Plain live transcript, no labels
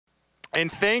And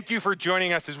thank you for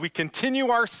joining us as we continue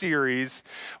our series,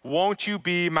 Won't You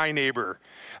Be My Neighbor?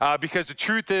 Because the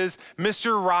truth is,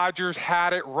 Mr. Rogers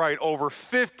had it right over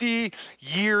 50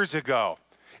 years ago,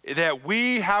 that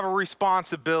we have a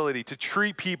responsibility to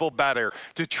treat people better,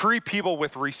 to treat people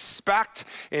with respect,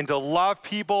 and to love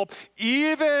people,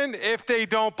 even if they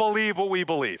don't believe what we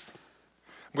believe.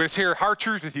 I'm going to share hard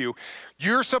truth with you.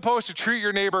 You're supposed to treat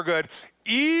your neighbor good,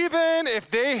 even if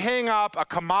they hang up a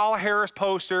Kamala Harris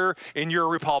poster and you're a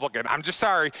Republican. I'm just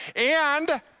sorry. And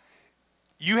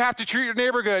you have to treat your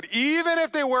neighbor good, even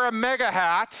if they wear a MAGA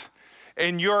hat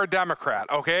and you're a Democrat,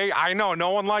 okay? I know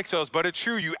no one likes those, but it's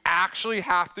true. You actually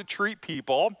have to treat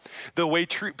people the way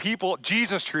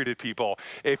Jesus treated people.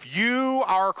 If you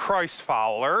are a Christ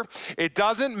follower, it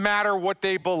doesn't matter what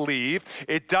they believe.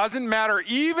 It doesn't matter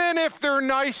even if they're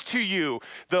nice to you.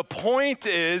 The point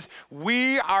is,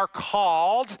 we are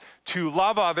called to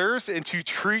love others and to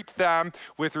treat them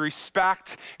with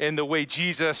respect in the way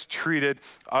Jesus treated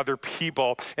other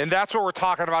people. And that's what we're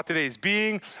talking about today, is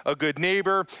being a good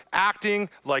neighbor, acting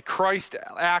like Christ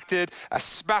acted,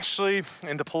 especially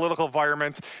in the political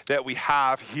environment that we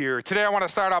have here. Today I want to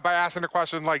start out by asking a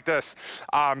question like this.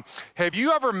 Have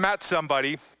you ever met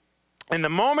somebody, and the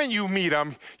moment you meet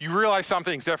them, you realize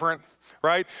something's different?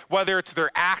 Right? Whether it's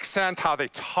their accent, how they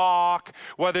talk,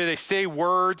 whether they say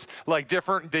words like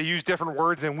different, they use different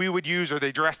words than we would use, or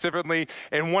they dress differently.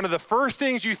 And one of the first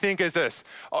things you think is this.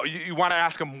 Oh, you want to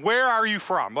ask them, where are you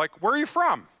from? Like, where are you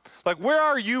from? Like, where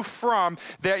are you from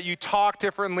that you talk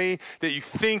differently, that you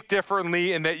think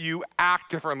differently, and that you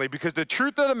act differently? Because the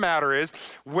truth of the matter is,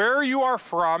 where you are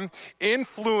from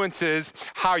influences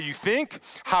how you think,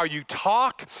 how you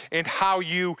talk, and how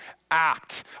you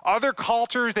act. Other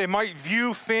cultures, they might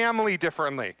view family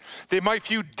differently. They might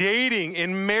view dating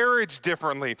and marriage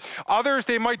differently. Others,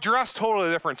 they might dress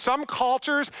totally different. Some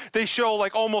cultures, they show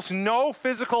like almost no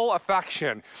physical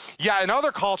affection. Yeah, in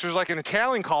other cultures, like in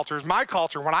Italian cultures, my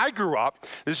culture, when I grew up,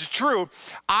 this is true,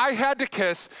 I had to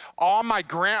kiss all my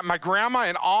grandma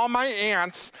and all my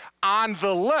aunts on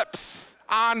the lips,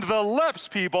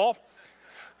 people,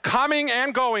 coming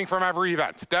and going from every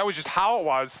event. That was just how it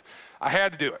was. I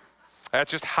had to do it. That's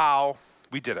just how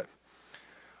we did it.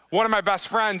 One of my best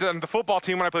friends on the football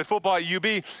team when I played football at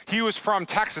UB, he was from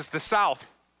Texas, the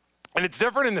South. And it's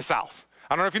different in the South.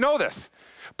 I don't know if you know this,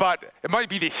 but it might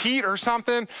be the heat or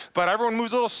something, but everyone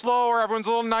moves a little slower, everyone's a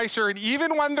little nicer, and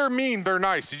even when they're mean, they're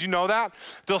nice. Did you know that?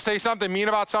 They'll say something mean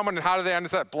about someone, and how do they end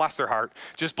it? Bless their heart.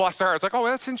 Just bless their heart. It's like, oh,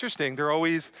 that's interesting. They're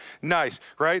always nice,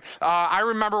 right? I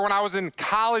remember when I was in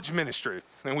college ministry,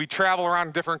 and we travel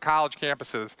around different college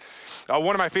campuses.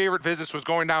 One of my favorite visits was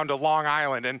going down to Long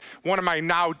Island, and one of my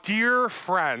now dear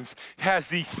friends has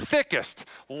the thickest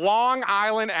Long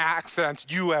Island accent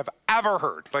you have ever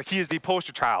heard. Like, he is the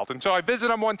poster child. And so I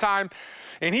visit him one time,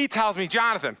 and he tells me,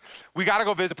 Jonathan, we got to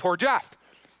go visit poor Jeff.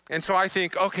 And so I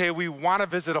think, okay, we want to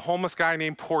visit a homeless guy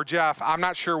named Poor Jeff. I'm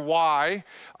not sure why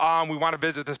we want to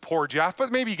visit this Poor Jeff,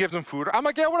 but maybe he gives him food. I'm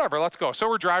like, yeah, whatever, let's go. So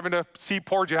we're driving to see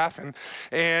Poor Jeff,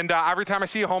 and every time I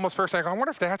see a homeless person, I go, I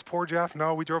wonder if that's Poor Jeff.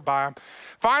 No, we drove by him.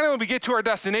 Finally, we get to our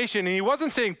destination, and he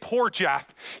wasn't saying Poor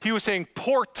Jeff. He was saying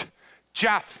Port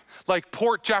Jeff, like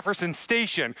Port Jefferson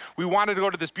Station. We wanted to go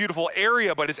to this beautiful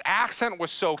area, but his accent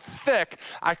was so thick,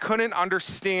 I couldn't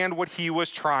understand what he was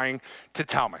trying to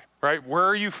tell me, right? Where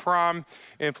are you from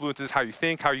influences how you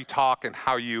think, how you talk, and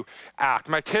how you act.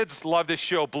 My kids love this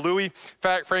show, Bluey.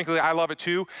 Frankly, I love it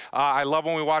too. I love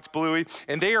when we watch Bluey,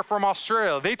 and they are from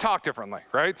Australia. They talk differently,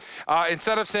 right?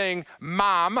 Instead of saying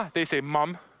mom, they say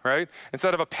mum. Right?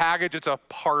 Instead of a package, it's a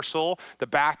parcel. The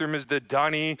bathroom is the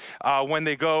dunny. When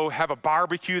they go have a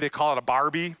barbecue, they call it a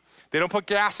Barbie. They don't put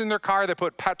gas in their car, they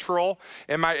put petrol.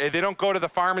 They don't go to the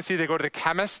pharmacy, they go to the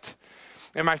chemist.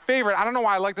 And my favorite, I don't know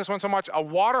why I like this one so much, a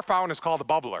water fountain is called a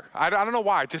bubbler. I don't know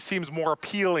why, it just seems more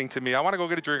appealing to me. I want to go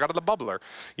get a drink out of the bubbler,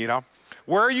 you know?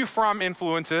 Where are you from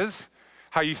influences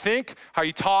how you think, how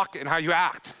you talk, and how you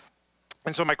act.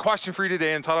 And so my question for you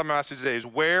today, and title of my message today, is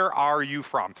where are you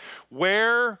from?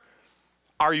 Where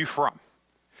are you from?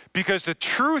 Because the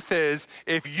truth is,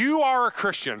 if you are a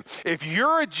Christian, if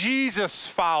you're a Jesus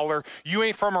follower, you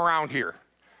ain't from around here.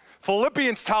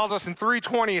 Philippians tells us in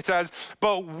 3:20, it says,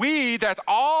 but we, that's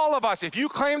all of us, if you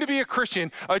claim to be a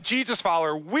Christian, a Jesus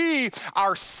follower, we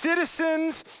are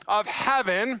citizens of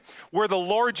heaven where the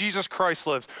Lord Jesus Christ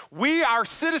lives. We are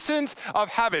citizens of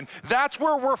heaven. That's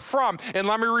where we're from. And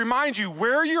let me remind you,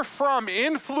 where you're from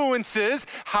influences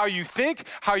how you think,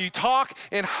 how you talk,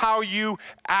 and how you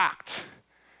act.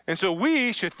 And so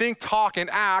we should think, talk, and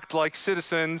act like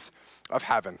citizens of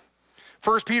heaven.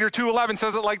 1 Peter 2:11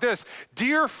 says it like this,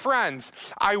 dear friends,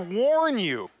 I warn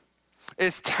you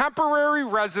is temporary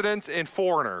residents and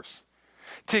foreigners,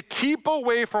 to keep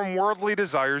away from worldly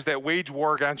desires that wage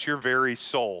war against your very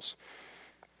souls.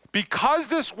 Because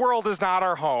this world is not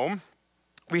our home,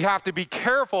 we have to be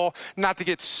careful not to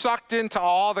get sucked into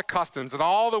all the customs and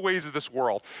all the ways of this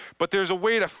world. But there's a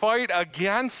way to fight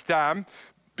against them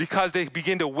because they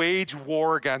begin to wage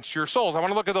war against your souls. I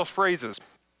want to look at those phrases.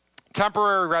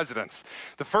 Temporary residence.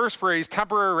 The first phrase,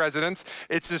 temporary residence,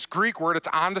 it's this Greek word. It's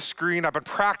on the screen. I've been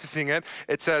practicing it.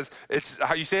 It says, it's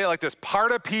how you say it like this,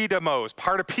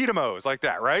 partipidemos, like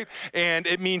that, right? And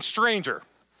it means stranger.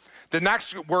 The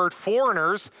next word,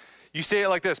 foreigners, you say it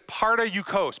like this,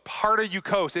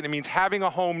 parta-eukos, and it means having a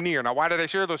home near. Now, why did I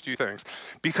share those two things?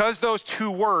 Because those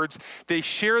two words, they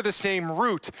share the same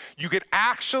root. You could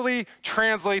actually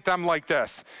translate them like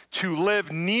this, to live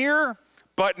near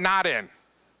but not in.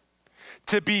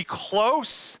 To be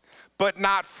close, but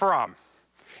not from.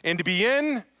 And to be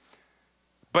in,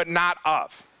 but not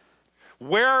of.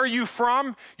 Where are you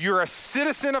from? You're a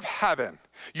citizen of heaven.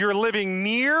 You're living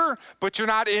near, but you're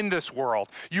not in this world.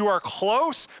 You are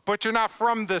close, but you're not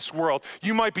from this world.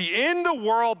 You might be in the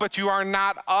world, but you are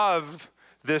not of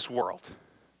this world.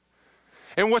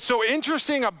 And what's so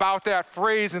interesting about that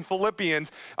phrase in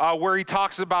Philippians, where he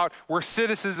talks about we're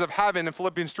citizens of heaven, in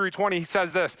Philippians 3:20, he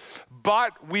says this,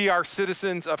 but we are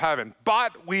citizens of heaven.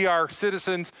 But we are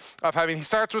citizens of heaven. He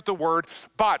starts with the word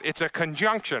but. It's a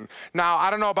conjunction. Now,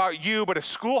 I don't know about you, but if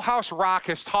Schoolhouse Rock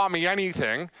has taught me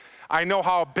anything, I know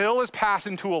how a bill is passed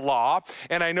into a law,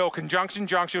 and I know conjunction,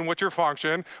 junction, what's your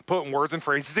function, putting words and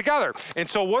phrases together. And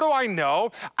so what do I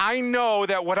know? I know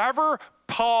that whatever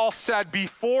Paul said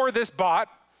before this but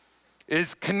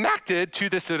is connected to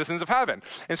the citizens of heaven.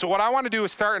 And so what I want to do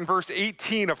is start in verse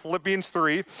 18 of Philippians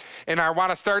 3, and I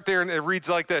want to start there, and it reads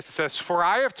like this. It says, "For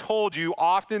I have told you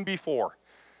often before,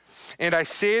 and I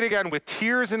say it again with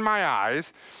tears in my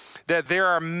eyes, that there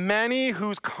are many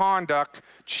whose conduct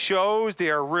shows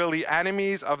they are really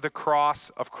enemies of the cross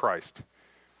of Christ.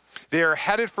 They are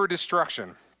headed for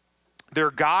destruction.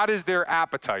 Their God is their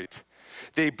appetite.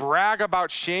 They brag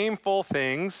about shameful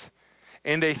things,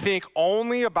 and they think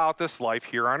only about this life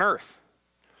here on earth."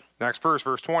 Next verse,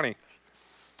 verse 20.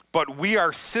 "But we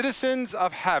are citizens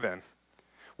of heaven,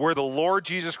 where the Lord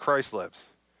Jesus Christ lives,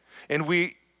 and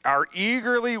we are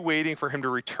eagerly waiting for him to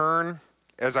return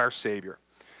as our Savior."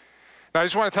 Now, I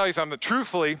just want to tell you something.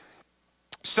 Truthfully,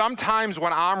 sometimes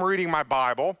when I'm reading my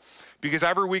Bible, because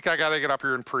every week I got to get up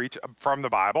here and preach from the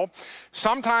Bible.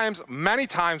 Sometimes, many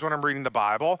times when I'm reading the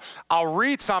Bible, I'll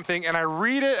read something and I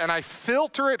read it and I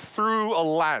filter it through a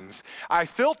lens. I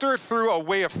filter it through a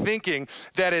way of thinking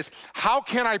that is, how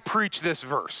can I preach this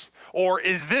verse? Or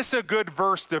is this a good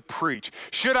verse to preach?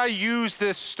 Should I use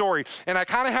this story? And I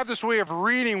kind of have this way of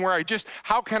reading where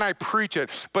how can I preach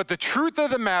it? But the truth of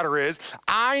the matter is,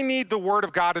 I need the Word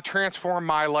of God to transform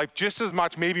my life just as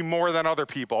much, maybe more than other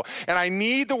people. And I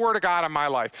need the Word of God in my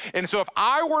life. And so if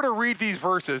I were to read these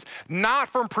verses, not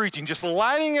from preaching, just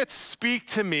letting it speak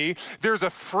to me, there's a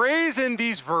phrase in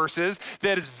these verses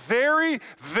that is very,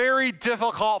 very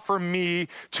difficult for me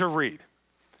to read.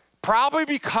 Probably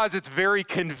because it's very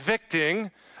convicting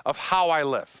of how I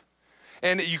live.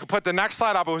 And you can put the next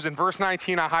slide up. It was in verse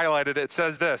 19, I highlighted it. It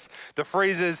says this. The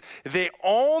phrase is, they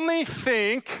only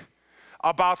think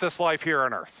about this life here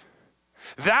on earth.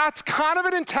 That's kind of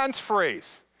an intense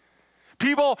phrase.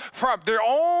 People, they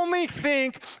only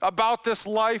think about this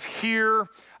life here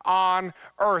on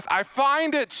earth. I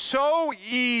find it so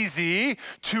easy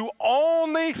to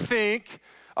only think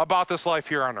about this life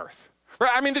here on earth. Right?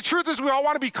 I mean, the truth is we all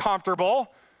want to be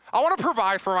comfortable. I want to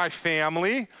provide for my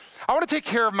family. I want to take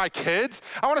care of my kids.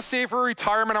 I want to save for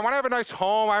retirement. I want to have a nice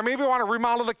home. I maybe want to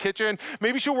remodel the kitchen.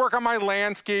 Maybe should work on my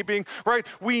landscaping, right?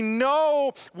 We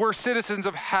know we're citizens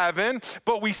of heaven,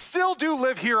 but we still do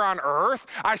live here on earth.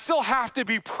 I still have to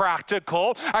be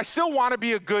practical. I still want to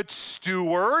be a good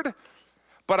steward,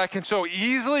 but I can so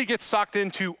easily get sucked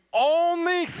into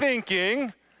only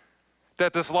thinking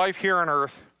that this life here on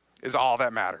earth is all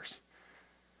that matters.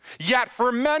 Yet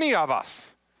for many of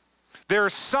us,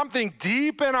 there's something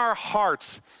deep in our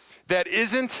hearts that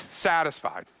isn't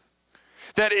satisfied,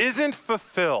 that isn't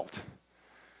fulfilled.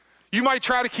 You might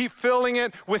try to keep filling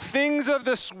it with things of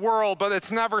this world, but it's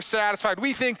never satisfied.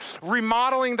 We think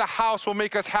remodeling the house will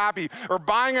make us happy, or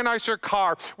buying a nicer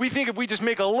car. We think if we just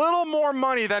make a little more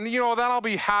money, then I'll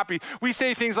be happy. We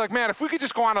say things like, man, if we could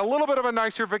just go on a little bit of a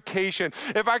nicer vacation,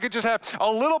 if I could just have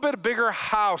a little bit bigger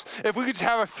house, if we could just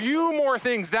have a few more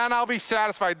things, then I'll be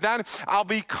satisfied, then I'll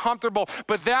be comfortable.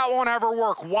 But that won't ever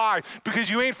work. Why? Because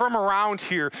you ain't from around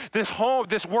here. This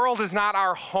world is not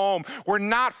our home. We're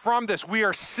not from this. We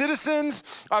are citizens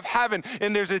citizens of heaven,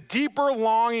 and there's a deeper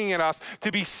longing in us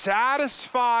to be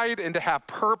satisfied and to have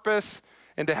purpose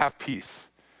and to have peace.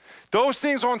 Those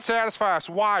things won't satisfy us.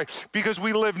 Why? Because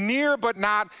we live near but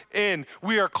not in.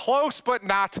 We are close but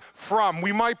not from.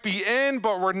 We might be in,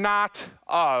 but we're not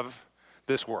of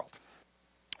this world.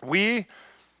 We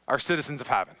are citizens of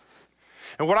heaven.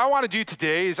 And what I want to do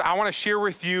today is I want to share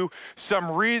with you some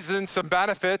reasons, some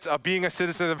benefits of being a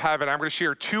citizen of heaven. I'm going to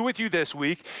share 2 with you this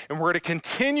week, and we're going to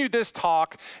continue this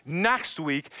talk next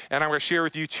week, and I'm going to share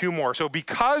with you 2 more. So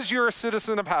because you're a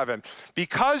citizen of heaven,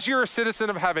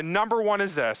 number 1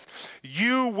 is this: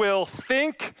 you will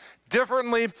think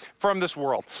differently from this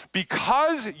world.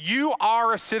 Because you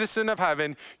are a citizen of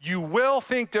heaven, you will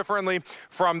think differently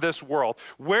from this world.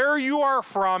 Where you are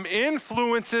from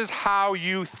influences how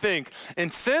you think.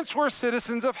 And since we're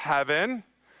citizens of heaven,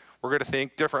 we're going to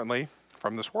think differently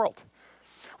from this world.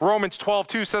 Romans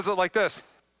 12:2 says it like this: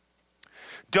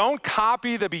 don't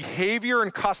copy the behavior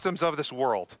and customs of this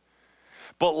world,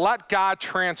 but let God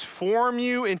transform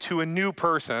you into a new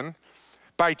person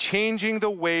by changing the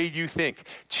way you think.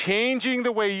 Changing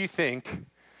the way you think,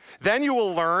 then you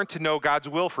will learn to know God's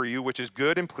will for you, which is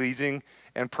good and pleasing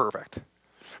and perfect.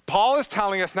 Paul is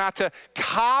telling us not to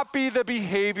copy the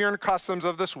behavior and customs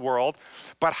of this world,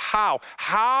 but how?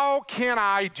 How can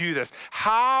I do this?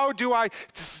 How do I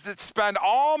spend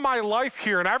all my life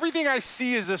here and everything I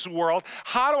see is this world?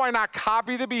 How do I not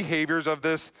copy the behaviors of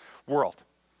this world?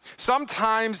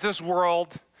 Sometimes this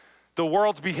world, the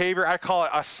world's behavior, I call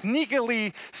it a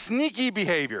sneaky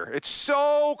behavior. It's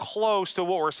so close to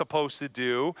what we're supposed to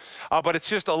do, but it's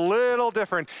just a little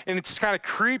different, and it just kind of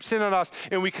creeps in on us,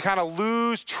 and we can kind of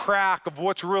lose track of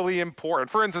what's really important.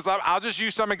 For instance, I'll just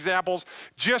use some examples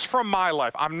just from my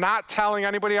life. I'm not telling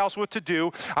anybody else what to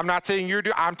do. I'm not saying you're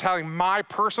doing, I'm telling my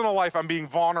personal life. I'm being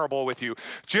vulnerable with you.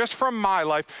 Just from my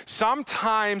life,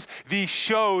 sometimes these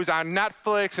shows on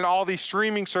Netflix and all these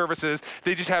streaming services,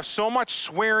 they just have so much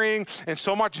swearing and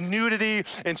so much nudity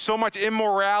and so much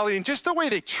immorality, and just the way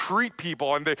they treat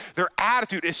people and their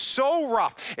attitude is so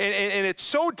rough and it's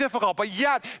so difficult. But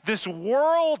yet this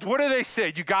world, what do they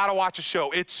say? You got to watch a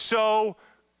show. It's so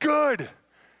good.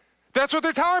 That's what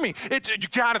they're telling me.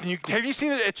 Jonathan, have you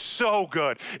seen it? It's so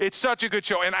good. It's such a good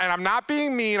show. And I'm not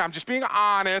being mean. I'm just being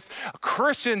honest.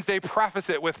 Christians, they preface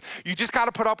it with, you just got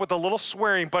to put up with a little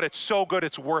swearing, but it's so good,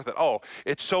 it's worth it. Oh,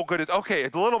 it's so good. It's okay.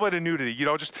 A little bit of nudity,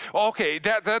 just, okay,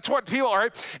 that's what people, all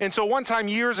right? And so one time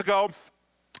years ago,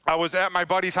 I was at my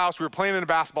buddy's house. We were playing in a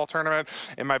basketball tournament,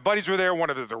 and my buddies were there. One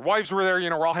of their wives were there.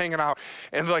 We're all hanging out.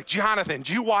 And they're like, Jonathan,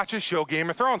 do you watch this show, Game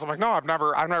of Thrones? I'm like, no, I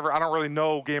don't really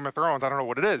know Game of Thrones. I don't know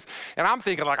what it is. And I'm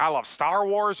thinking, like, I love Star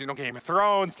Wars, Game of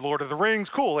Thrones, Lord of the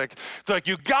Rings, cool. Like,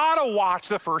 you gotta watch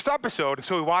the first episode. And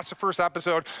so we watched the first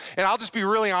episode, and I'll just be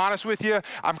really honest with you.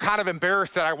 I'm kind of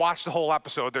embarrassed that I watched the whole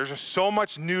episode. There's just so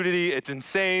much nudity. It's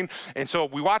insane. And so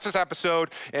we watched this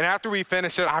episode, and after we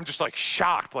finished it, I'm just like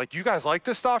shocked. Like, you guys like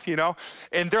this stuff?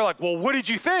 And they're like, well, what did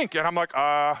you think? And I'm like, well,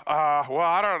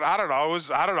 I don't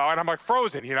know. I don't know. And I'm like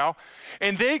frozen,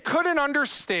 And they couldn't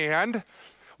understand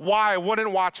why I wouldn't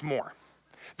watch more.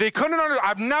 They couldn't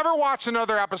I've never watched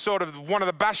another episode of one of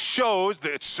the best shows.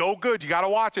 It's so good. You got to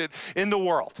watch it in the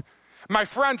world. My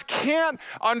friends can't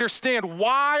understand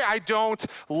why I don't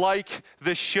like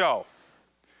the show.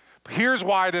 But here's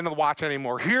why I didn't watch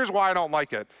anymore. Here's why I don't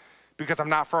like it. Because I'm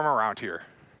not from around here.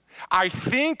 I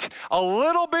think a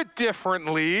little bit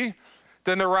differently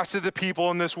than the rest of the people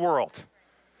in this world.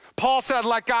 Paul said,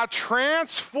 let God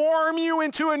transform you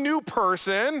into a new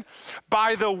person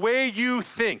by the way you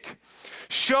think.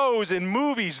 Shows and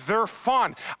movies, they're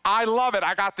fun. I love it.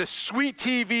 I got this sweet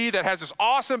TV that has this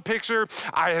awesome picture.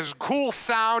 It has cool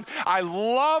sound. I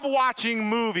love watching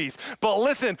movies. But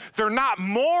listen, they're not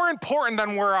more important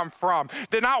than where I'm from.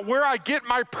 They're not where I get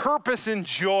my purpose and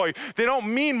joy. They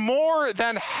don't mean more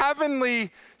than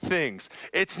heavenly things.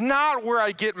 It's not where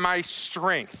I get my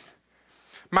strength.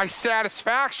 My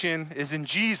satisfaction is in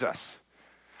Jesus.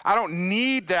 I don't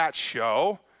need that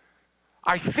show.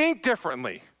 I think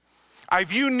differently. I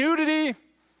view nudity,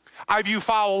 I view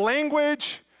foul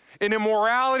language and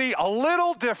immorality a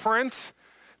little different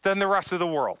than the rest of the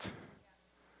world.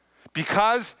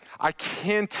 Because I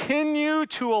continue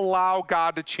to allow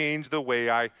God to change the way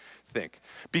I think.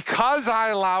 Because I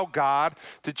allow God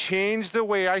to change the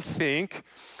way I think,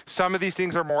 some of these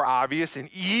things are more obvious and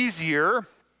easier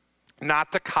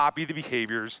not to copy the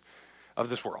behaviors of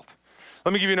this world.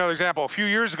 Let me give you another example. A few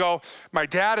years ago, my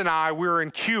dad and I, we were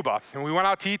in Cuba, and we went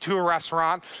out to eat to a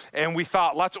restaurant, and we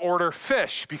thought, let's order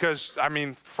fish, because,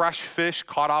 fresh fish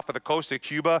caught off of the coast of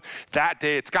Cuba that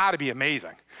day, it's got to be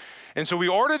amazing. And so we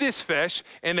order this fish,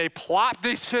 and they plop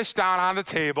this fish down on the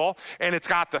table, and it's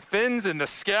got the fins and the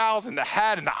scales and the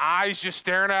head and the eyes just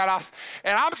staring at us.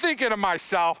 And I'm thinking to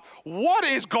myself, what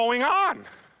is going on?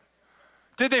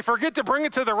 Did they forget to bring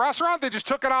it to the restaurant? They just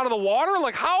took it out of the water?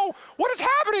 Like how, what is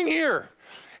happening here?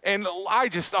 And I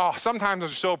just, sometimes I'm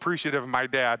so appreciative of my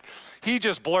dad. He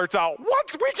just blurts out,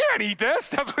 what? We can't eat this.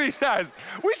 That's what he says.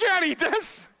 We can't eat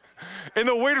this. And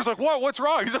the waiter's like, what? What's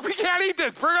wrong? He's like, we can't eat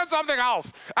this. Bring us something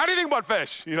else. Anything but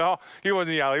fish, you know? He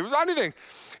wasn't yelling. It was anything.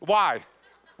 Why?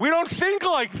 We don't think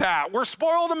like that. We're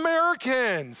spoiled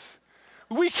Americans.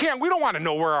 We don't want to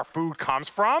know where our food comes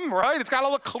from, right? It's got to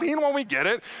look clean when we get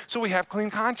it, so we have clean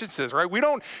consciences, right? We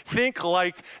don't think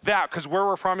like that because where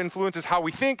we're from influences how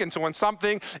we think, and so when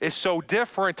something is so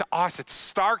different to us, it's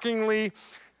starkly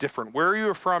different. Where you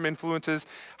are from influences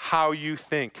how you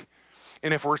think.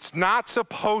 And if we're not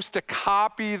supposed to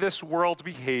copy this world's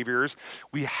behaviors,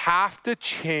 we have to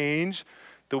change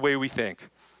the way we think.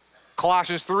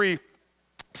 Colossians 3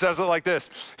 says it like this: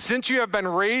 since you have been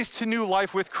raised to new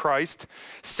life with Christ,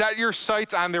 set your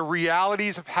sights on the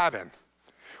realities of heaven,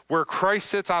 where Christ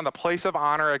sits on the place of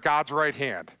honor at God's right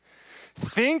hand.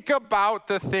 Think about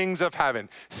the things of heaven.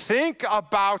 Think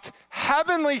about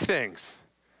heavenly things,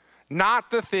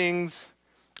 not the things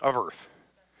of earth.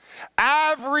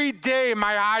 Every day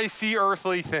my eyes see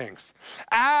earthly things.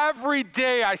 Every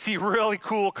day I see really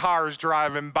cool cars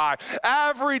driving by.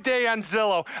 Every day on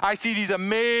Zillow I see these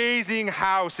amazing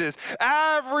houses.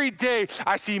 Every day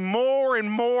I see more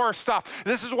and more stuff.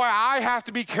 This is why I have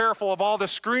to be careful of all the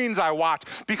screens I watch,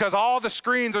 because all the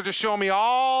screens are just showing me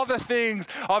all the things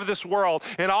of this world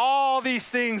and all these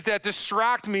things that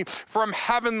distract me from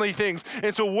heavenly things.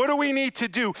 And so what do we need to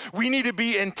do? We need to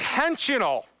be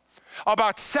intentional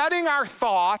about setting our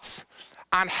thoughts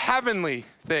on heavenly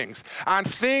things, on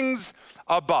things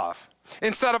above.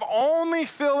 Instead of only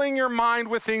filling your mind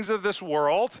with things of this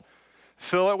world,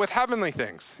 fill it with heavenly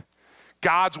things.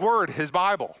 God's word, his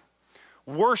Bible,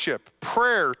 worship,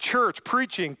 prayer, church,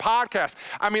 preaching, podcast.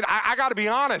 I mean, I got to be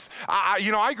honest.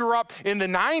 I grew up in the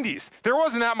 90s. There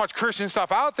wasn't that much Christian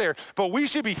stuff out there, but we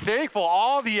should be thankful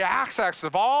all the access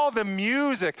of all the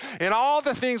music and all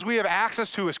the things we have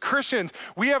access to as Christians.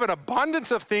 We have an abundance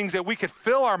of things that we could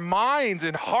fill our minds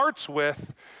and hearts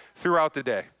with throughout the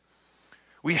day.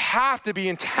 We have to be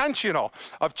intentional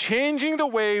of changing the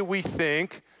way we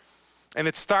think. And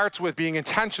it starts with being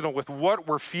intentional with what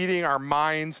we're feeding our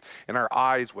minds and our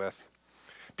eyes with.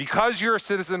 Because you're a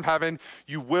citizen of heaven,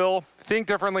 you will think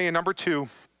differently. And number two,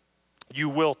 you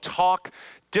will talk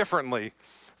differently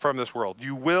from this world.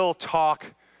 You will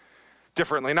talk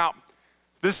differently. Now,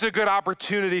 this is a good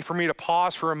opportunity for me to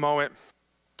pause for a moment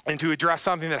and to address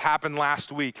something that happened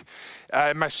last week.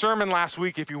 In my sermon last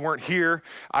week, if you weren't here,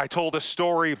 I told a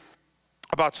story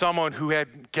about someone who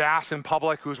had gas in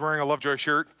public, who was wearing a Lovejoy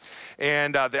shirt,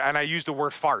 and I used the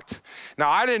word fart. Now,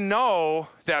 I didn't know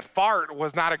that fart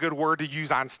was not a good word to use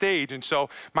on stage, and so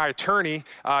my attorney,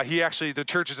 the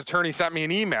church's attorney, sent me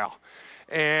an email.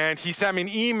 And he sent me an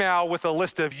email with a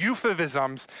list of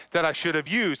euphemisms that I should have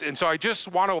used. And so I just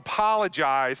want to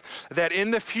apologize that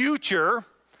in the future,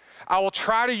 I will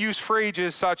try to use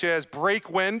phrases such as break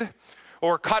wind,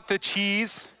 or cut the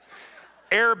cheese,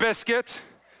 air biscuit,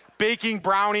 baking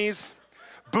brownies,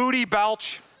 booty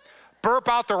belch, burp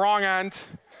out the wrong end,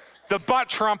 the butt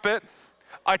trumpet,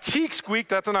 a cheek squeak,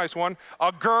 that's a nice one,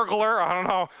 a gurgler,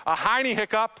 a hiney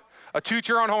hiccup, a toot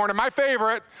your own horn, and my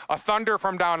favorite, a thunder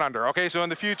from down under. Okay, so in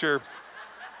the future,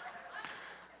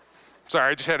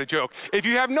 sorry, I just had a joke. If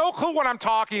you have no clue what I'm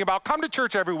talking about, come to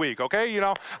church every week, okay?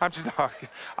 I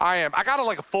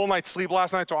got a full night's sleep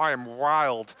last night, so I am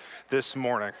wild this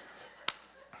morning.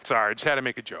 Sorry, I just had to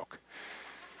make a joke.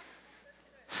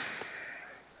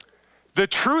 The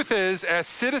truth is, as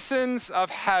citizens of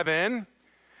heaven,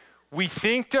 we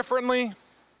think differently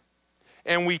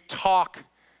and we talk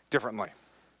differently.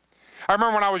 I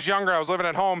remember when I was younger, I was living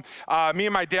at home, me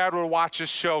and my dad would watch this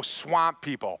show, Swamp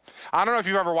People. I don't know if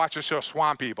you've ever watched the show,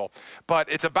 Swamp People, but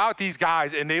it's about these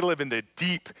guys, and they live in the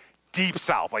deep, deep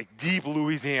South, like deep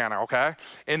Louisiana, okay?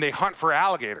 And they hunt for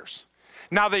alligators.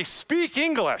 Now, they speak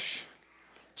English,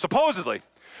 supposedly,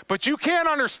 but you can't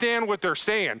understand what they're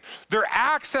saying. Their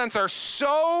accents are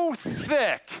so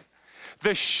thick,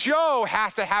 the show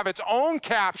has to have its own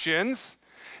captions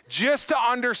just to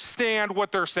understand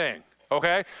what they're saying,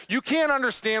 okay? You can't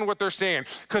understand what they're saying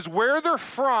because where they're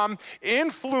from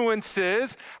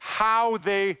influences how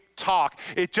they talk.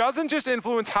 It doesn't just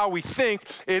influence how we think,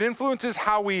 it influences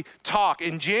how we talk.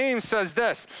 And James says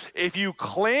this: if you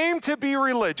claim to be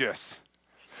religious,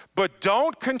 but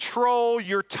don't control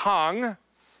your tongue,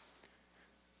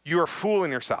 you are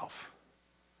fooling yourself.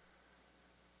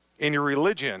 and your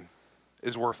religion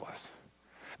is worthless.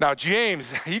 Now,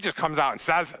 James, he just comes out and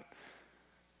says it.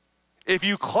 If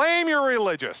you claim you're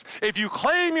religious, if you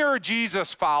claim you're a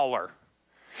Jesus follower,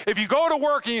 if you go to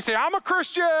work and you say, I'm a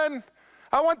Christian,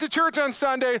 I went to church on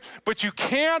Sunday, but you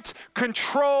can't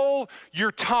control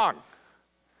your tongue,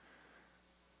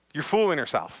 you're fooling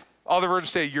yourself. Other versions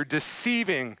say you're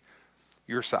deceiving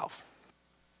yourself.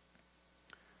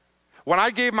 When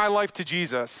I gave my life to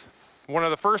Jesus, one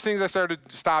of the first things I started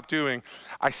to stop doing,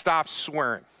 I stopped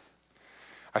swearing.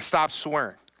 I stopped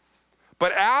swearing.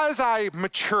 But as I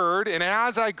matured and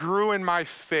as I grew in my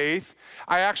faith,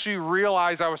 I actually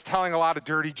realized I was telling a lot of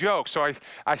dirty jokes. So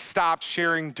I stopped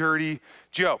sharing dirty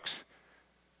jokes.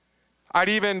 I'd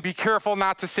even be careful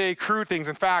not to say crude things.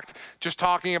 In fact, just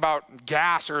talking about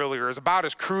gas earlier is about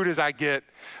as crude as I get.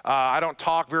 I don't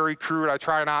talk very crude. I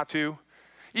try not to.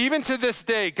 Even to this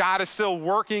day, God is still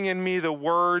working in me the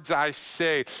words I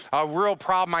say. A real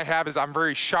problem I have is I'm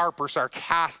very sharp or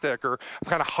sarcastic, or I'm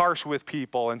kind of harsh with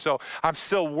people. And so I'm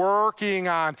still working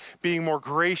on being more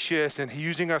gracious and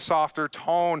using a softer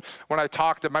tone when I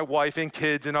talk to my wife and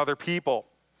kids and other people.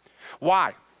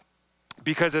 Why?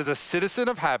 Because as a citizen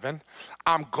of heaven,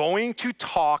 I'm going to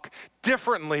talk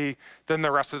differently than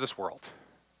the rest of this world.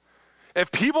 If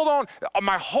people don't,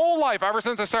 my whole life, ever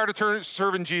since I started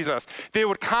serving Jesus, they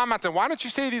would comment on, why don't you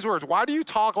say these words? Why do you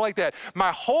talk like that?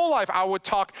 My whole life, I would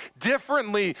talk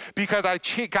differently because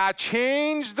God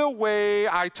changed the way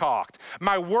I talked.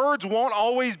 My words won't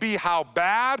always be how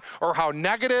bad or how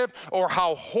negative or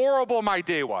how horrible my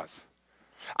day was.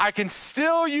 I can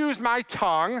still use my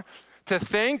tongue to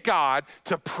thank God,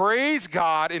 to praise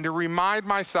God, and to remind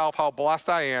myself how blessed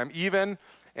I am, even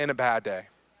in a bad day.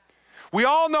 We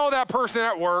all know that person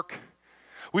at work.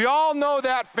 We all know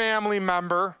that family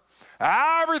member.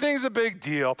 Everything's a big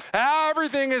deal.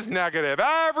 Everything is negative.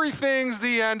 Everything's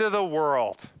the end of the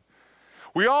world.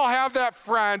 We all have that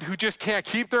friend who just can't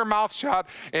keep their mouth shut,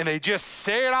 and they just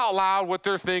say it out loud what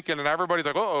they're thinking, and everybody's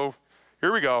like, uh-oh,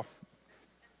 here we go.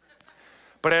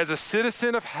 But as a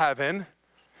citizen of heaven,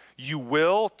 you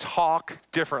will talk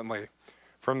differently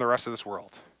from the rest of this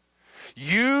world.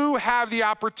 You have the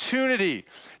opportunity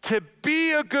to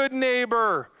be a good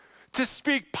neighbor, to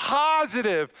speak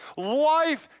positive,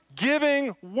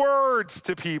 life-giving words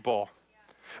to people.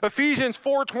 Yeah. Ephesians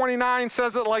 4:29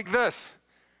 says it like this.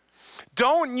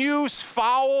 Don't use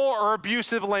foul or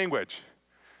abusive language.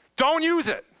 Don't use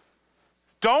it.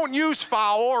 Don't use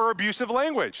foul or abusive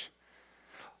language.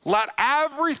 Let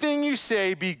everything you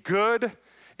say be good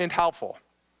and helpful,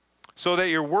 so that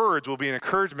your words will be an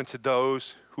encouragement to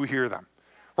those who hear them.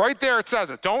 Right there it says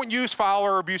it. Don't use foul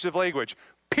or abusive language,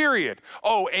 period.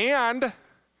 Oh, and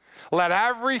let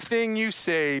everything you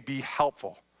say be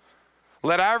helpful.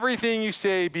 Let everything you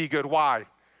say be good. Why?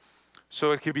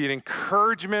 So it could be an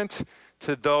encouragement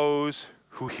to those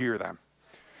who hear them.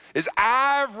 Is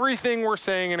everything we're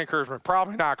saying an encouragement?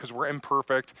 Probably not, because we're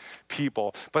imperfect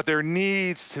people. But there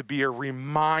needs to be a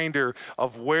reminder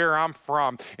of where I'm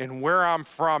from, and where I'm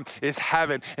from is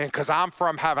heaven. And because I'm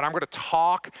from heaven, I'm going to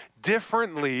talk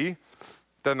differently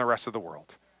than the rest of the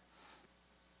world.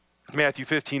 Matthew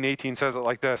 15:18 says it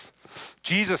like this.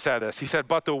 Jesus said this. He said,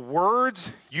 but the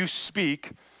words you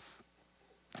speak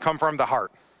come from the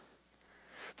heart.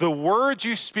 The words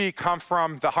you speak come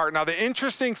from the heart. Now, the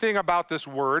interesting thing about this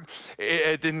word,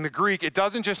 in the Greek, it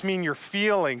doesn't just mean your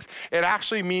feelings. It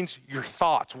actually means your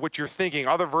thoughts, what you're thinking.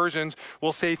 Other versions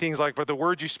will say things like, but the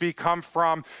words you speak come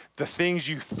from the things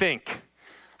you think.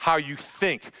 How you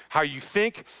think,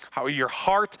 how your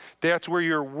heart, that's where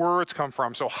your words come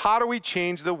from. So how do we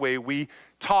change the way we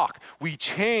talk? We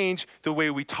change the way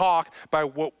we talk by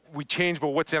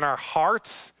what's in our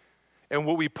hearts and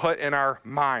what we put in our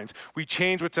minds. We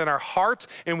change what's in our hearts,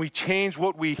 and we change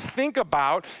what we think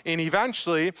about, and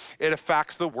eventually it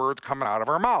affects the words coming out of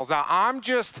our mouths. Now, I'm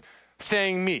just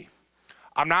saying me.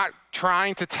 I'm not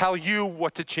trying to tell you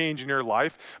what to change in your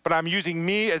life, but I'm using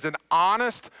me as an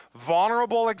honest,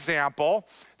 vulnerable example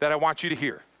that I want you to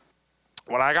hear.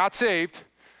 When I got saved,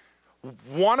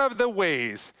 one of the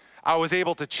ways I was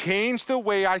able to change the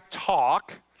way I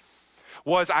talk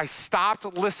was I stopped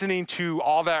listening to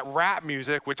all that rap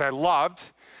music, which I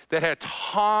loved, that had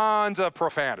tons of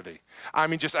profanity. I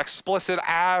mean, just explicit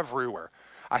everywhere.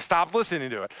 I stopped listening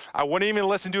to it. I wouldn't even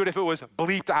listen to it if it was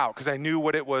bleeped out, because I knew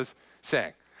what it was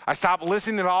saying. I stopped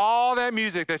listening to all that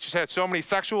music that just had so many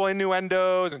sexual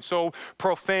innuendos and so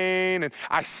profane, and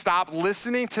I stopped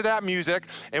listening to that music,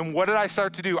 and what did I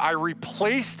start to do? I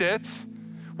replaced it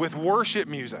with worship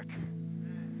music.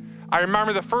 I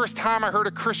remember the first time I heard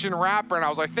a Christian rapper and I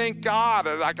was like, thank God,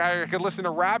 like I could listen to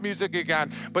rap music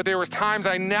again. But there was times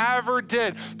I never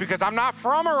did because I'm not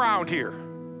from around here.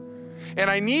 And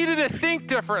I needed to think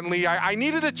differently. I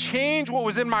needed to change what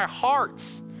was in my heart.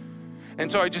 And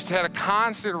so I just had a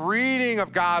constant reading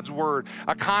of God's word,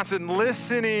 a constant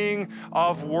listening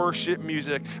of worship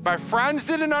music. My friends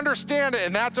didn't understand it,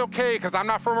 and that's okay because I'm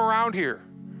not from around here.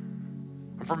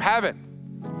 I'm from heaven.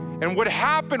 And what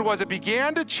happened was it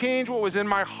began to change what was in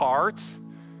my heart,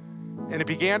 and it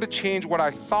began to change what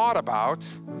I thought about,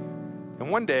 and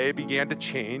one day it began to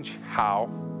change how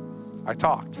I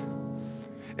talked.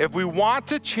 If we want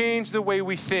to change the way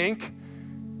we think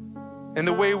and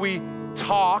the way we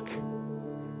talk,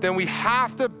 then we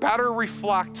have to better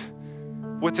reflect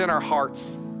what's in our hearts.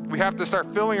 We have to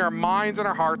start filling our minds and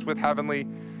our hearts with heavenly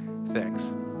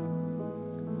things.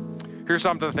 Here's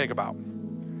something to think about.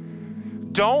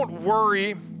 Don't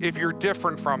worry if you're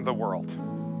different from the world.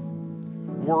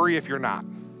 Worry if you're not.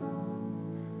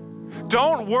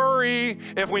 Don't worry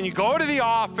if when you go to the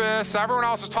office, everyone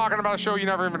else is talking about a show you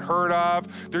never even heard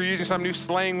of. They're using some new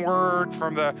slang word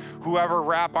from whoever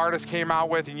rap artist came out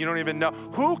with and you don't even know.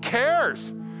 Who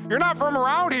cares? You're not from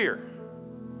around here.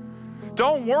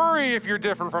 Don't worry if you're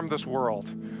different from this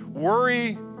world.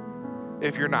 Worry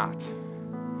if you're not.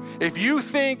 If you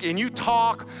think and you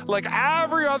talk like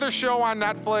every other show on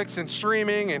Netflix and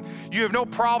streaming and you have no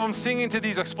problem singing to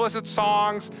these explicit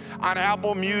songs on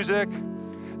Apple Music,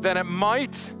 then it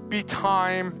might be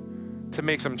time to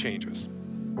make some changes.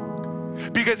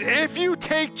 Because if you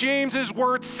take James's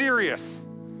words serious,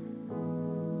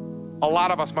 a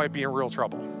lot of us might be in real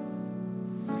trouble.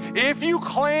 If you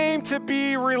claim to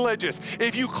be religious,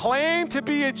 if you claim to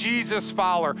be a Jesus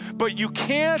follower, but you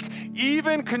can't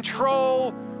even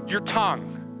control your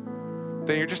tongue,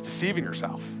 then you're just deceiving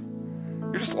yourself.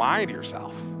 You're just lying to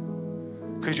yourself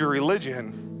because your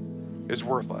religion is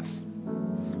worthless.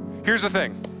 Here's the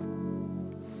thing.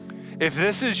 If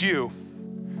this is you,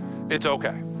 it's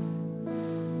okay.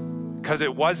 Because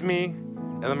it was me,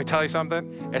 and let me tell you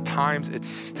something, at times it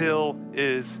still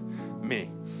is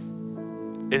me.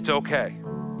 It's okay.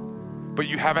 But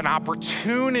you have an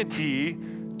opportunity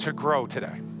to grow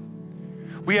today.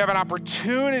 We have an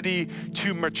opportunity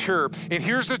to mature. And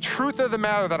here's the truth of the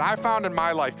matter that I found in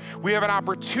my life. We have an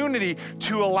opportunity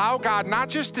to allow God not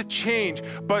just to change,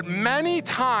 but many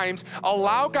times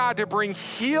allow God to bring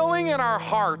healing in our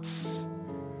hearts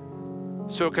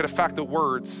so it could affect the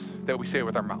words that we say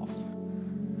with our mouths.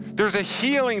 There's a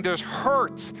healing, there's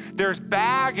hurt, there's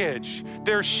baggage,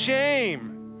 there's shame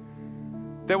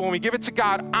that when we give it to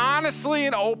God honestly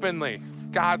and openly,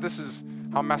 God, this is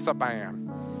how messed up I am.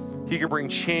 He can bring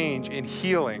change and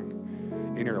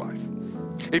healing in your life.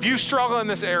 If you struggle in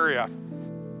this area,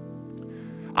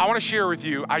 I want to share with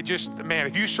you,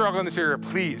 if you struggle in this area,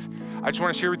 please, I just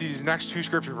want to share with you these next two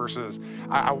scripture verses.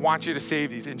 I want you to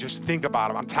save these and just think about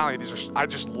them. I'm telling you, I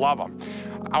just love them.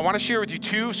 I want to share with you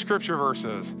two scripture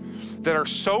verses that are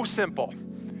so simple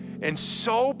and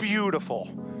so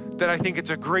beautiful that I think it's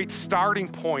a great starting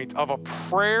point of a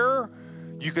prayer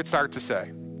you could start to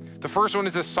say. The first one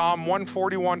is this Psalm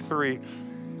 141:3.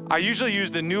 I usually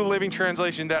use the New Living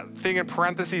Translation. That thing in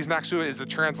parentheses next to it is the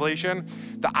translation.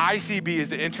 The ICB is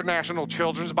the International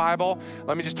Children's Bible.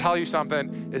 Let me just tell you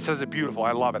something. It says it beautiful.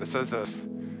 I love it. It says this: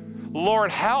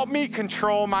 Lord, help me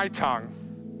control my tongue.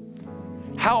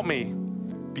 Help me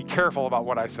be careful about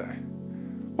what I say.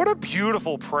 What a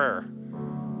beautiful prayer.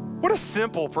 What a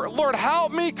simple prayer. Lord,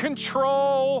 help me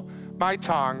control my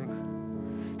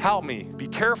tongue. Help me be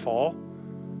careful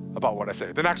about what I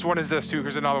say. The next one is this too.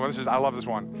 Here's another one. I love this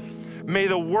one. May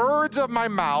the words of my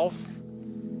mouth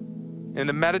and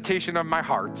the meditation of my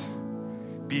heart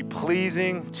be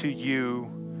pleasing to you,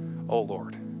 O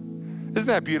Lord. Isn't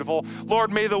that beautiful?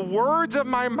 Lord, may the words of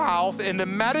my mouth and the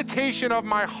meditation of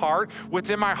my heart, what's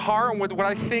in my heart and what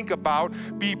I think about,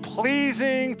 be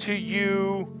pleasing to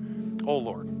you, O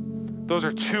Lord. Those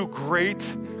are two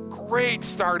great, great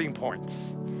starting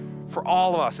points for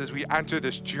all of us as we enter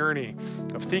this journey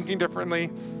of thinking differently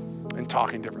and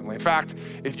talking differently. In fact,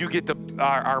 if you get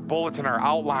our bulletin, our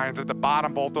outlines at the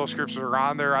bottom, both those scriptures are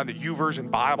on there on the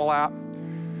YouVersion Bible app.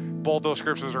 Both those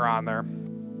scriptures are on there.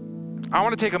 I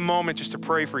want to take a moment just to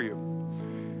pray for you.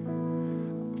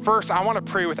 First, I want to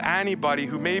pray with anybody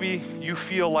who maybe you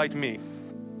feel like me.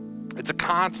 It's a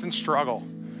constant struggle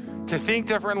to think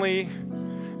differently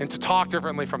and to talk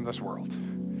differently from this world.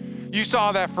 You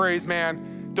saw that phrase, man,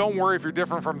 don't worry if you're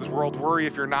different from this world, worry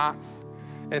if you're not.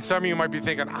 And some of you might be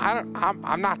thinking,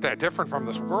 I'm not that different from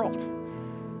this world.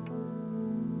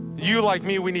 You, like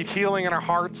me, we need healing in our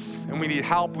hearts, and we need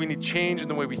help. We need change in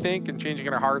the way we think and changing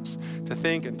in our hearts to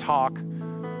think and talk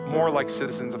more like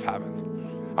citizens of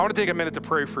heaven. I want to take a minute to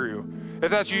pray for you. If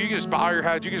that's you, you can just bow your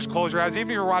head. You can just close your eyes. Even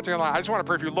if you're watching online, I just want to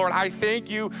pray for you. Lord, I thank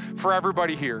you for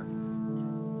everybody here.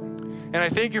 And I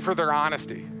thank you for their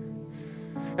honesty.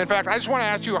 In fact, I just want to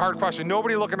ask you a hard question.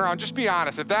 Nobody looking around, just be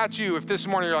honest. If that's you, if this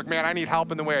morning you're like, man, I need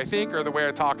help in the way I think or the way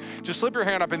I talk, just slip your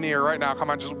hand up in the air right now. Come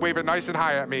on, just wave it nice and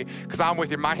high at me because I'm with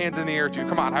you. My hand's in the air too.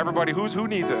 Come on, everybody, who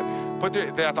needs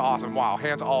it? That's awesome. Wow,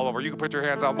 hands all over. You can put your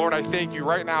hands out. Lord, I thank you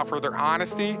right now for their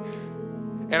honesty.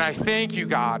 And I thank you,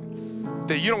 God,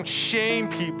 that you don't shame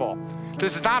people.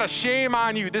 This is not a shame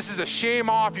on you. This is a shame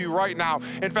off you right now.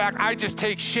 In fact, I just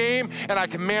take shame and I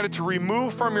command it to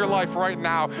remove from your life right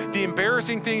now the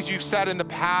embarrassing things you've said in the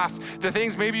past, the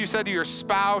things maybe you said to your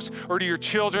spouse or to your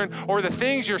children, or the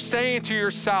things you're saying to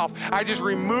yourself. I just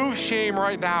remove shame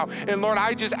right now. And Lord,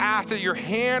 I just ask that your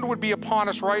hand would be upon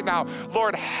us right now.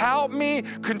 Lord, help me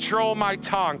control my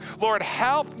tongue. Lord,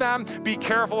 help them be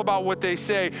careful about what they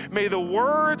say. May the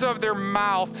words of their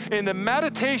mouth and the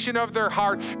meditation of their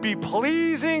heart be pleasing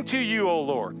to you, O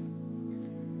Lord.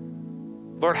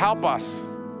 Lord, help us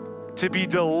to be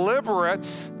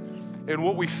deliberate in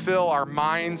what we fill our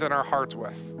minds and our hearts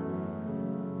with,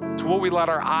 to what we let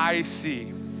our eyes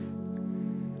see.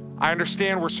 I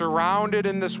understand we're surrounded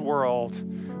in this world.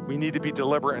 We need to be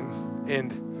deliberate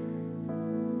and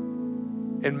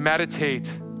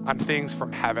meditate on things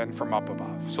from heaven, from up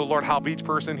above. So Lord, help each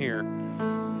person here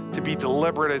to be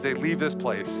deliberate as they leave this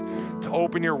place, to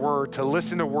open your word, to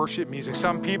listen to worship music.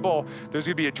 Some people, there's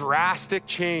gonna be a drastic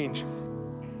change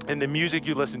in the music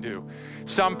you listen to.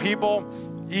 Some people,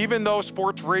 even though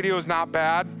sports radio is not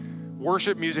bad,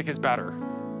 worship music is better.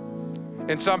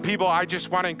 And some people, I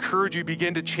just wanna encourage you,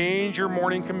 begin to change your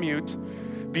morning commute,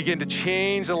 begin to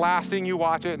change the last thing you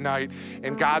watch at night,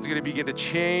 and God's gonna begin to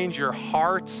change your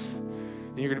hearts,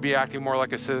 and you're gonna be acting more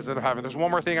like a citizen of heaven. There's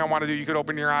one more thing I wanna do. You could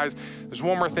open your eyes. There's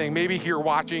one more thing. Maybe you're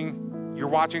watching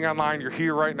online, you're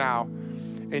here right now,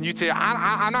 and you'd say,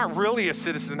 I'm not really a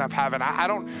citizen of heaven.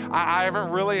 I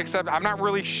haven't really accepted, I'm not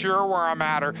really sure where I'm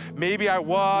at, or maybe I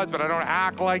was, but I don't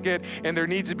act like it, and there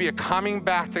needs to be a coming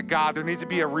back to God. There needs to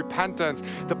be a repentance.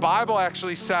 The Bible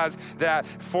actually says that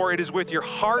for it is with your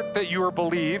heart that you are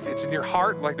believed. It's in your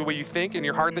heart, like the way you think, in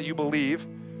your heart that you believe,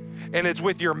 and it's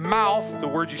with your mouth, the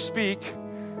word you speak,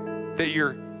 that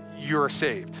you're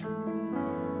saved.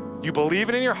 You believe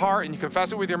it in your heart and you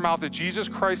confess it with your mouth that Jesus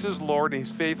Christ is Lord and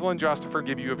he's faithful and just to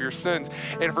forgive you of your sins.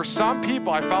 And for some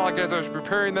people, I felt like as I was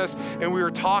preparing this and we were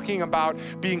talking about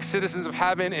being citizens of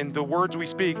heaven and the words we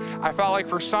speak, I felt like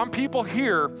for some people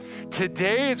here,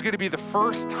 today is going to be the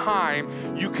first time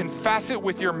you confess it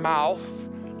with your mouth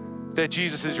that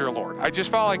Jesus is your Lord. I just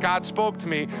felt like God spoke to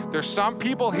me. There's some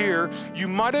people here, you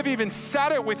might have even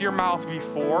said it with your mouth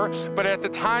before, but at the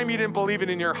time you didn't believe it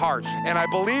in your heart. And I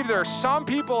believe there are some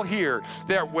people here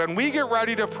that when we get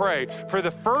ready to pray, for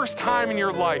the first time in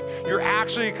your life, you're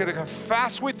actually gonna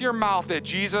confess with your mouth that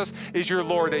Jesus is your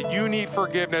Lord, that you need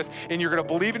forgiveness, and you're gonna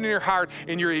believe it in your heart,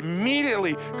 and you're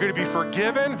immediately gonna be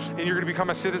forgiven, and you're gonna become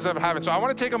a citizen of heaven. So I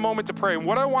wanna take a moment to pray. And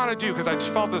what I wanna do, because I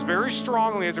just felt this very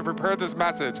strongly as I prepared this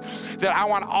message, that I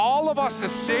want all of us to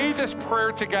say this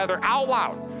prayer together out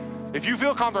loud. If you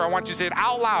feel comfortable, I want you to say it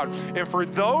out loud. And for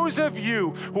those of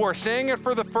you who are saying it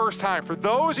for the first time, for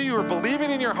those of you who are believing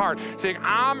in your heart, saying,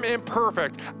 I'm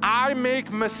imperfect, I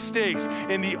make mistakes,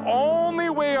 and the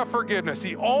only way of forgiveness,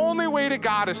 the only way to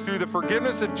God is through the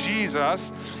forgiveness of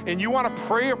Jesus, and you want to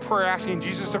pray a prayer asking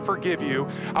Jesus to forgive you,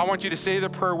 I want you to say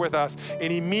the prayer with us,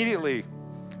 and immediately it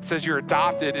says you're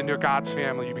adopted into God's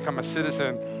family. You become a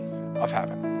citizen of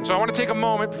heaven. And so I want to take a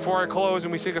moment before I close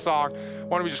and we sing a song.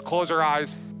 Why don't we just close our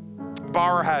eyes, bow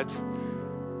our heads,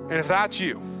 and if that's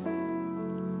you,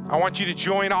 I want you to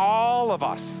join all of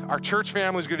us. Our church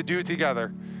family is going to do it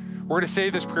together. We're going to say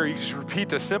this prayer. You just repeat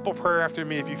this simple prayer after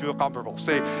me if you feel comfortable.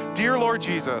 Say, Dear Lord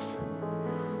Jesus,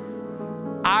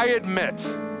 I admit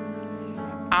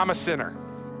I'm a sinner.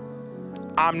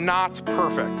 I'm not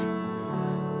perfect.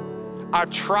 I've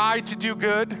tried to do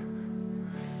good,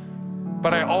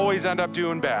 but I always end up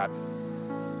doing bad.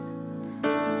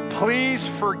 Please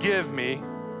forgive me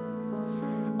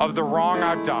of the wrong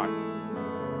I've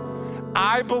done.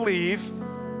 I believe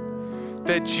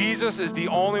that Jesus is the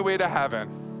only way to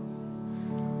heaven.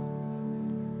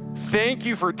 Thank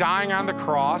you for dying on the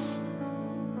cross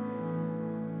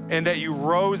and that you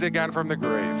rose again from the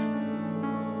grave.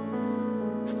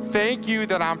 Thank you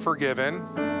that I'm forgiven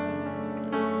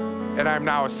and I'm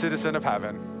now a citizen of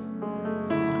heaven.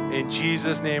 In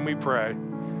Jesus' name we pray.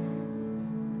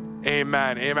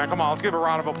 Amen. Amen. Come on, let's give a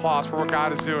round of applause for what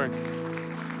God is doing.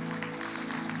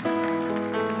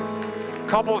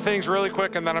 couple of things really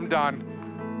quick and then I'm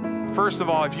done. First of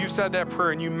all, if you said that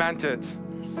prayer and you meant it,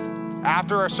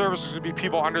 after our service, there's going to be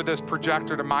people under this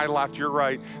projector to my left, your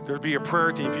right. There'll be a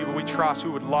prayer team, people we trust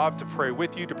who would love to pray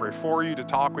with you, to pray for you, to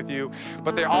talk with you.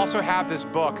 But they also have this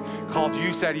book called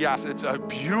You Said Yes. It's a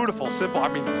beautiful, simple,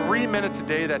 3 minutes a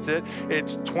day, that's it.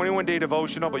 It's 21-day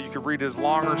devotional, but you can read it as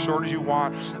long or short as you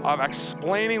want,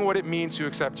 explaining what it means to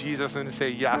accept Jesus and to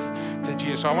say yes to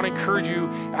Jesus. So I want to encourage you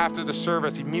after the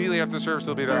service, immediately after the service,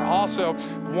 they'll be there. Also,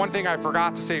 one thing I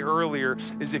forgot to say earlier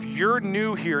is if you're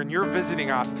new here and you're visiting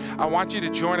us, I want you to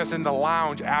join us in the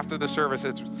lounge after the service.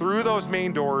 It's through those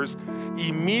main doors.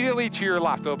 Immediately to your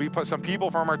left, there'll be some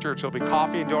people from our church. There'll be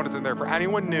coffee and donuts in there for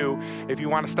anyone new. If you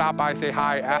want to stop by, say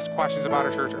hi, ask questions about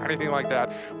our church or anything like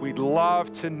that, we'd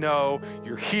love to know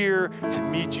you're here, to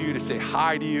meet you, to say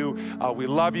hi to you. We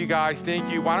love you guys.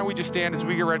 Thank you. Why don't we just stand as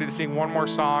we get ready to sing one more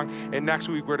song, and next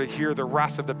week we're to hear the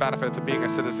rest of the benefits of being a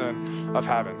citizen of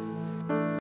heaven.